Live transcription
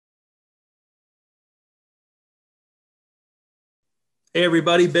Hey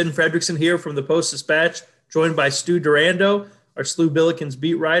everybody, Ben Frederickson here from the Post-Dispatch, joined by Stu Durando, our SLU Billikens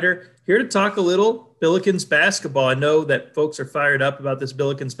beat writer, here to talk a little Billikens basketball. I know that folks are fired up about this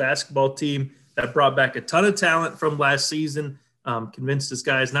Billikens basketball team that brought back a ton of talent from last season, convinced his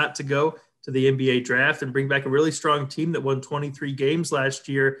guys not to go to the NBA draft and bring back a really strong team that won 23 games last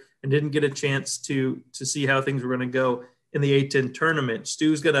year and didn't get a chance to see how things were going to go in the A-10 tournament.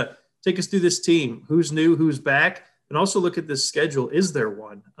 Stu's going to take us through this team, who's new, who's back, and also look at this schedule. Is there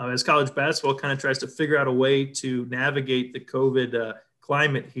one? As college basketball kind of tries to figure out a way to navigate the COVID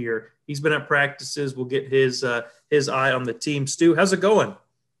climate here. He's been at practices. We'll get his eye on the team. Stu, how's it going?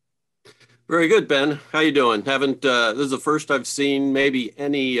 Very good, Ben. How you doing? Haven't this is the first I've seen maybe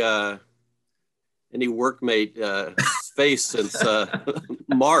any workmate face since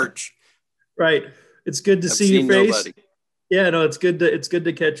March. Right. It's good to I've see your face. Nobody. Yeah, no, it's good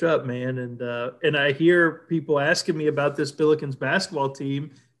to catch up, man. And I hear people asking me about this Billikens basketball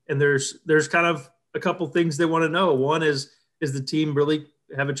team, and there's kind of a couple things they want to know. One is the team really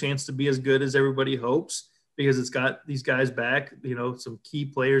have a chance to be as good as everybody hopes because it's got these guys back, some key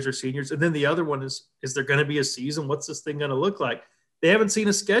players or seniors. And then the other one is there going to be a season? What's this thing going to look like? They haven't seen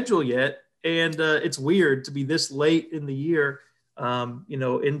a schedule yet, and it's weird to be this late in the year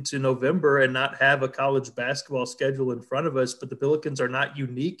into November and not have a college basketball schedule in front of us. But the Billikens are not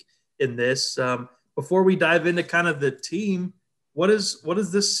unique in this. Before we dive into kind of the team, what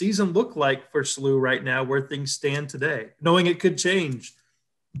does this season look like for SLU right now, where things stand today, knowing it could change?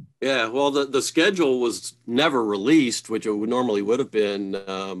 Yeah, well, the schedule was never released, which it normally would have been,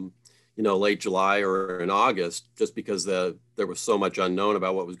 late July or in August, just because there was so much unknown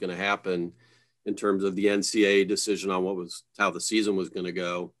about what was going to happen in terms of the NCAA decision on how the season was going to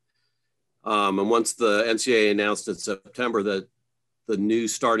go. And once the NCAA announced in September that the new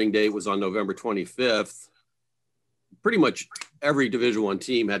starting date was on November 25th, pretty much every Division I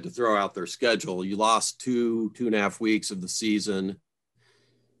team had to throw out their schedule. You lost two and a half weeks of the season,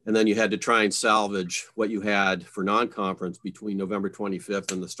 and then you had to try and salvage what you had for non-conference between November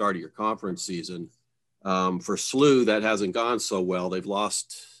 25th and the start of your conference season. For SLU, that hasn't gone so well. They've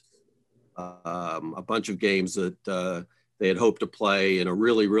lost a bunch of games that they had hoped to play in a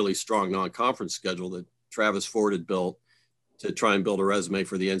really, really strong non-conference schedule that Travis Ford had built to try and build a resume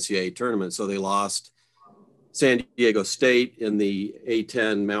for the NCAA tournament. So they lost San Diego State in the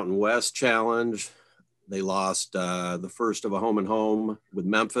A-10 Mountain West Challenge. They lost the first of a home and home with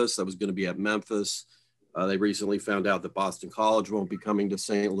Memphis. That was going to be at Memphis. They recently found out that Boston College won't be coming to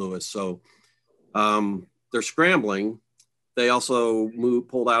St. Louis. So they're scrambling. They also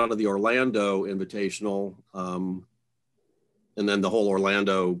pulled out of the Orlando Invitational, and then the whole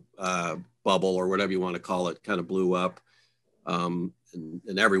Orlando bubble, or whatever you want to call it, kind of blew up, and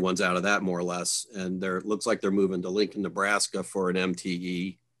everyone's out of that more or less. And it looks like they're moving to Lincoln, Nebraska for an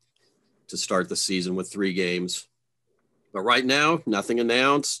MTE to start the season with 3 games. But right now, nothing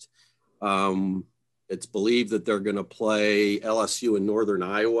announced. It's believed that they're going to play LSU in Northern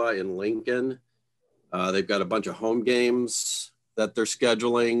Iowa in Lincoln. They've got a bunch of home games that they're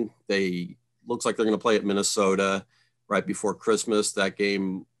scheduling. Looks like they're going to play at Minnesota right before Christmas. That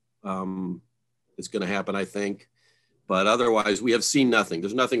game is going to happen, I think. But otherwise, we have seen nothing.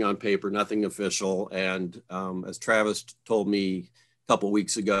 There's nothing on paper, nothing official. And as Travis told me a couple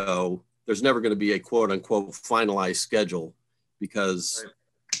weeks ago, there's never going to be a quote unquote finalized schedule because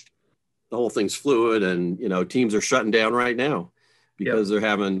the whole thing's fluid, and teams are shutting down right now because they're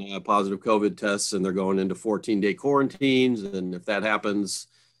having positive COVID tests and they're going into 14-day quarantines. And if that happens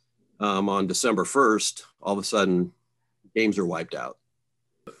on December 1st, all of a sudden games are wiped out.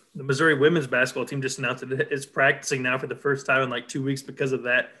 The Missouri women's basketball team just announced that it's practicing now for the first time in like 2 weeks because of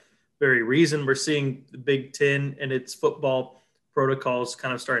that very reason. We're seeing the Big Ten and its football protocols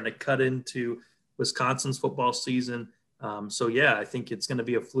kind of starting to cut into Wisconsin's football season. I think it's going to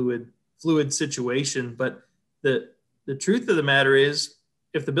be a fluid situation. But the truth of the matter is,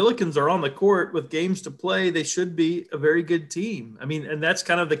 if the Billikens are on the court with games to play, they should be a very good team. I mean, and that's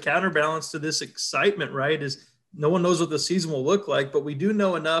kind of the counterbalance to this excitement, right? Is no one knows what the season will look like, but we do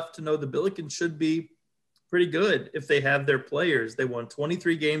know enough to know the Billikens should be pretty good if they have their players. They won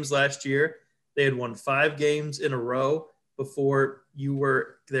 23 games last year. They had won 5 games in a row before you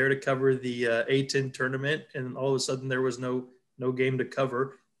were there to cover the A-10 tournament, and all of a sudden there was no game to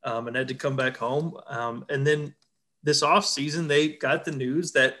cover and had to come back home. And then this offseason, they got the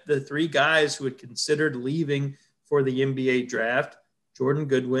news that the 3 guys who had considered leaving for the NBA draft, Jordan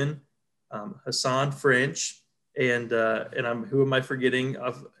Goodwin, Hasahn French, and who am I forgetting?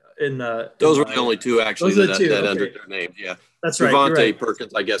 Those were the only 2 actually that entered their names. Yeah, that's right. Javante Right.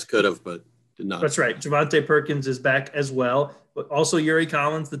 Perkins, I guess, could have, but did not. That's right. Javante Perkins is back as well. but also Yuri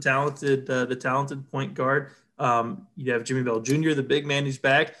Collins, the talented point guard. You have Jimmy Bell Jr., the big man who's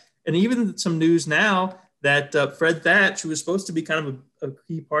back, and even some news now that Fred Thatch, who was supposed to be kind of a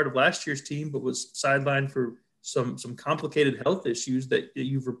key part of last year's team, but was sidelined for some complicated health issues that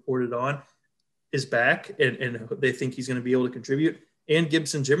you've reported on, is back, and they think he's going to be able to contribute. And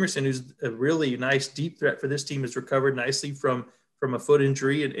Gibson Jimerson, who's a really nice deep threat for this team, has recovered nicely from a foot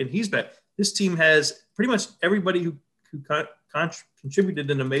injury, and he's back. This team has pretty much everybody who contributed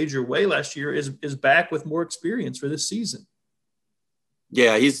in a major way last year is back with more experience for this season.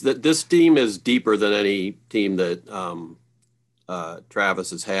 Yeah, this team is deeper than any team that Travis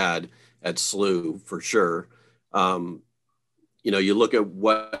has had at SLU for sure. You look at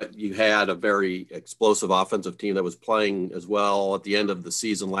what you had, a very explosive offensive team that was playing as well at the end of the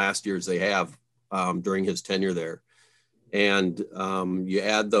season last year as they have during his tenure there. And you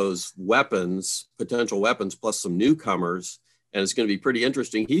add those potential weapons, plus some newcomers, and it's going to be pretty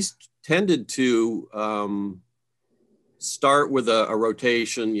interesting. He's tended to start with a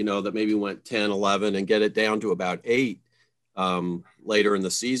rotation, that maybe went 10, 11 and get it down to about 8 later in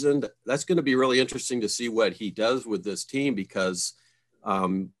the season. That's going to be really interesting to see what he does with this team, because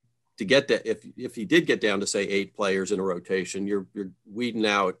to get that, if he did get down to say 8 players in a rotation, you're weeding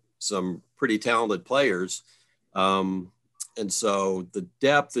out some pretty talented players. And so the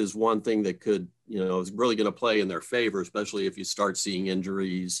depth is one thing that could, is really going to play in their favor, especially if you start seeing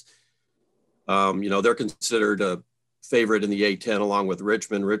injuries. They're considered a favorite in the A-10 along with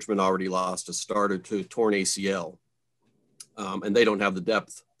Richmond. Richmond already lost a starter to torn ACL. And they don't have the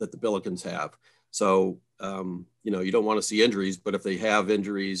depth that the Billikens have. So, you don't want to see injuries, but if they have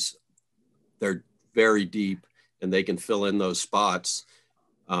injuries, they're very deep and they can fill in those spots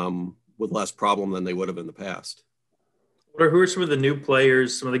with less problem than they would have in the past. Who are some of the new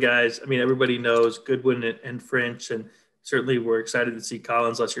players, some of the guys? I mean, everybody knows Goodwin and French, and certainly we're excited to see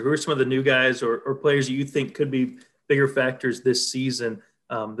Collins last year. Who are some of the new guys or players you think could be bigger factors this season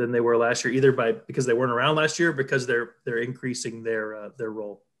than they were last year, either because they weren't around last year, or because they're increasing their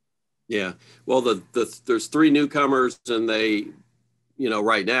role? Yeah, well, there's 3 newcomers, and they,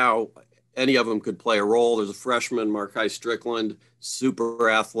 right now, any of them could play a role. There's a freshman, Markai Strickland, super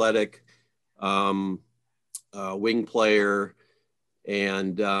athletic, wing player,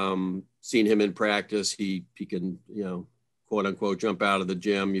 and seen him in practice. He can, quote unquote, jump out of the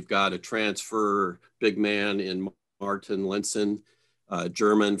gym. You've got a transfer big man in Martin Linson,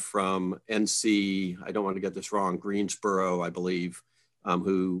 German from NC, I don't want to get this wrong, Greensboro, I believe,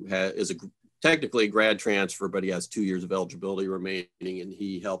 who is technically a grad transfer, but he has 2 years of eligibility remaining, and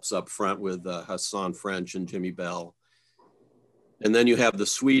he helps up front with Hasahn French and Jimmy Bell. And then you have the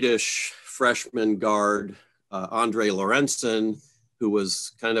Swedish freshman guard, Andre Lorentzen, who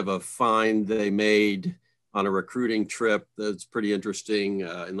was kind of a find they made on a recruiting trip that's pretty interesting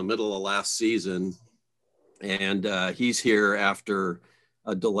in the middle of last season. And he's here after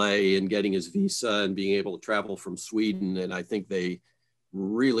a delay in getting his visa and being able to travel from Sweden. And I think they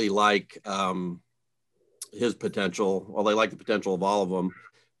really like his potential. Well, they like the potential of all of them,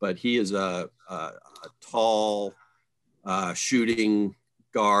 but he is a tall shooting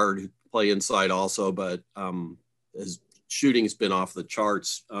guard who play inside also, but his shooting has been off the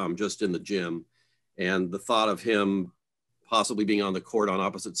charts just in the gym. And the thought of him possibly being on the court on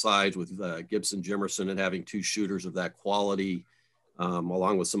opposite sides with Gibson Jimerson and having 2 shooters of that quality,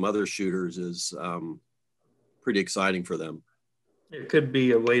 along with some other shooters, is pretty exciting for them. It could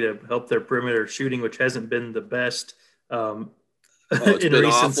be a way to help their perimeter shooting, which hasn't been the best in recent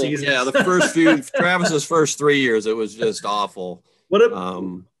awful seasons. Yeah, the first few, Travis's first 3 years, it was just awful.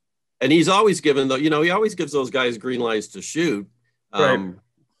 And he's always given, he always gives those guys green lights to shoot, right,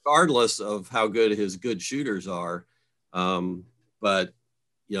 regardless of how good his good shooters are. But,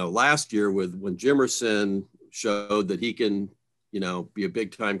 last year when Jimerson showed that he can, be a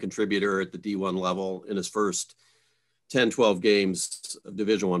big time contributor at the D1 level in his first 10, 12 games of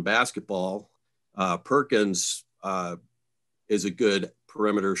Division I basketball, Perkins is a good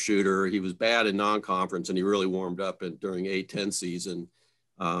perimeter shooter. He was bad in non-conference and he really warmed up during A-10 season.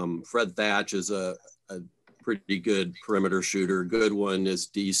 Fred Thatch is a pretty good perimeter shooter. Goodwin is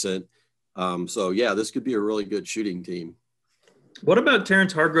decent. So yeah, this could be a really good shooting team. What about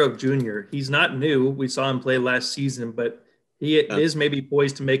Terrence Hargrove Jr.? He's not new. We saw him play last season, but he is maybe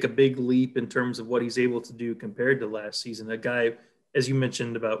poised to make a big leap in terms of what he's able to do compared to last season. A guy, as you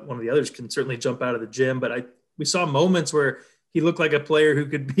mentioned about one of the others, can certainly jump out of the gym, but we saw moments where he looked like a player who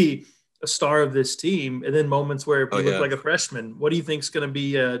could be a star of this team, and then moments where he looked like a freshman. What do you think is going to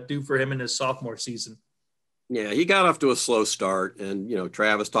be due for him in his sophomore season? Yeah, he got off to a slow start, and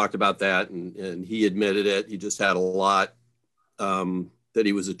Travis talked about that, and he admitted it. He just had a lot that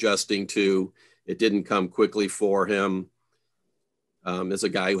he was adjusting to. It didn't come quickly for him. As a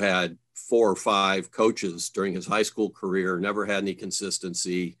guy who had 4 or 5 coaches during his high school career, never had any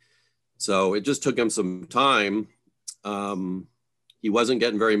consistency. So it just took him some time. He wasn't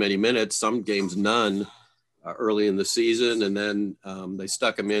getting very many minutes, some games none, early in the season. And then they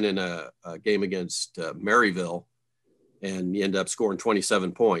stuck him in a game against Maryville, and he ended up scoring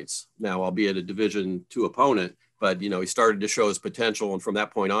 27 points. Now, albeit a Division II opponent, but, he started to show his potential. And from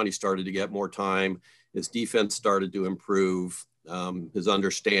that point on, he started to get more time. His defense started to improve. His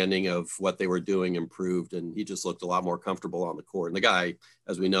understanding of what they were doing improved, and he just looked a lot more comfortable on the court. And the guy,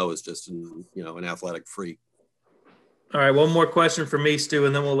 as we know, is just an athletic freak. All right, one more question for me, Stu,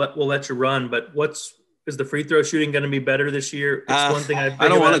 and then we'll let you run. But is the free throw shooting going to be better this year? It's one thing I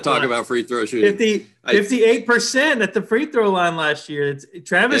don't want to talk about free throw shooting. 58% at the free throw line last year.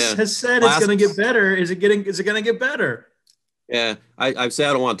 Travis has said it's going to get better. Is it going to get better? Yeah, I've said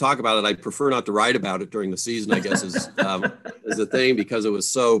I don't want to talk about it. I prefer not to write about it during the season, I guess, is the thing, because it was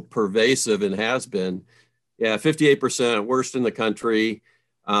so pervasive and has been. Yeah, 58%, worst in the country.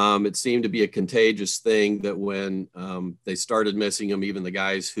 It seemed to be a contagious thing that when they started missing them, even the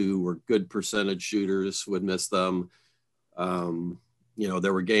guys who were good percentage shooters would miss them.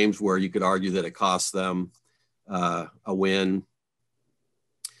 There were games where you could argue that it cost them a win.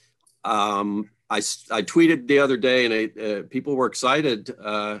 I tweeted the other day, and people were excited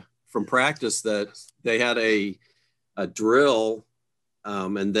from practice that they had a drill,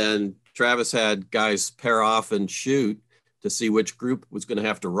 and then Travis had guys pair off and shoot to see which group was going to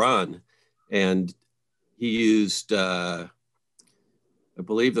have to run. And he used, I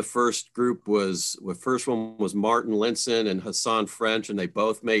believe the first one was Martin Linson and Hasahn French, and they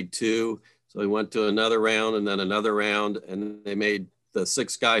both made 2. So he went to another round and then another round, and the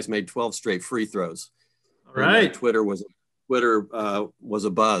 6 guys made 12 straight free throws. All right. Twitter was a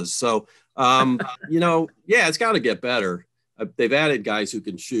buzz. So, it's got to get better. They've added guys who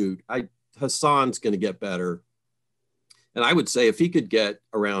can shoot. Hassann's going to get better. And I would say if he could get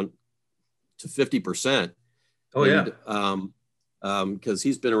around to 50%. Oh, yeah. Because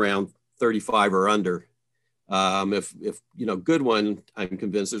he's been around 35 or under. If Goodwin, I'm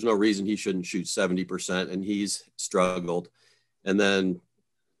convinced there's no reason he shouldn't shoot 70%, and he's struggled. And then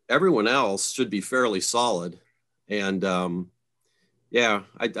everyone else should be fairly solid. And I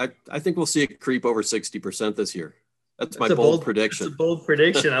think we'll see it creep over 60% this year. That's my bold prediction. That's a bold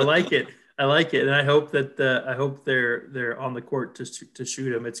prediction. I like it. And I hope that they're on the court to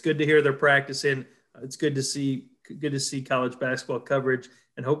shoot them. It's good to hear they're practicing. It's good to see college basketball coverage,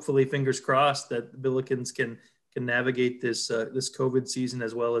 and hopefully, fingers crossed, that the Billikens can navigate this COVID season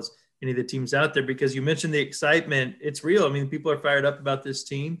as well as any of the teams out there, because you mentioned the excitement. It's real. I mean, people are fired up about this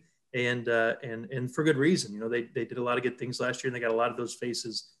team, and for good reason. They did a lot of good things last year, and they got a lot of those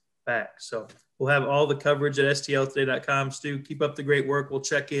faces back. So we'll have all the coverage at stltoday.com. Stu, keep up the great work. We'll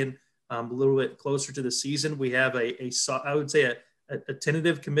check in a little bit closer to the season. We have I would say a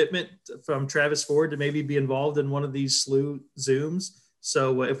tentative commitment from Travis Ford to maybe be involved in one of these SLU Zooms.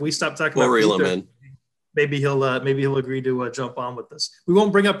 So if we stop talking about free throw, maybe he'll agree to jump on with us. We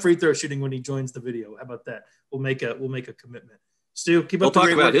won't bring up free throw shooting when he joins the video. How about that? We'll make a commitment. Stu, keep up the great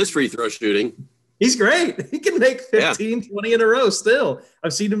work. We'll talk about his free throw shooting. He's great. He can make 15, 20 in a row still.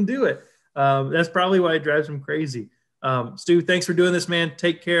 I've seen him do it. That's probably why it drives him crazy. Stu, thanks for doing this, man.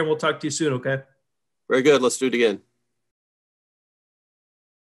 Take care, and we'll talk to you soon, okay? Very good. Let's do it again.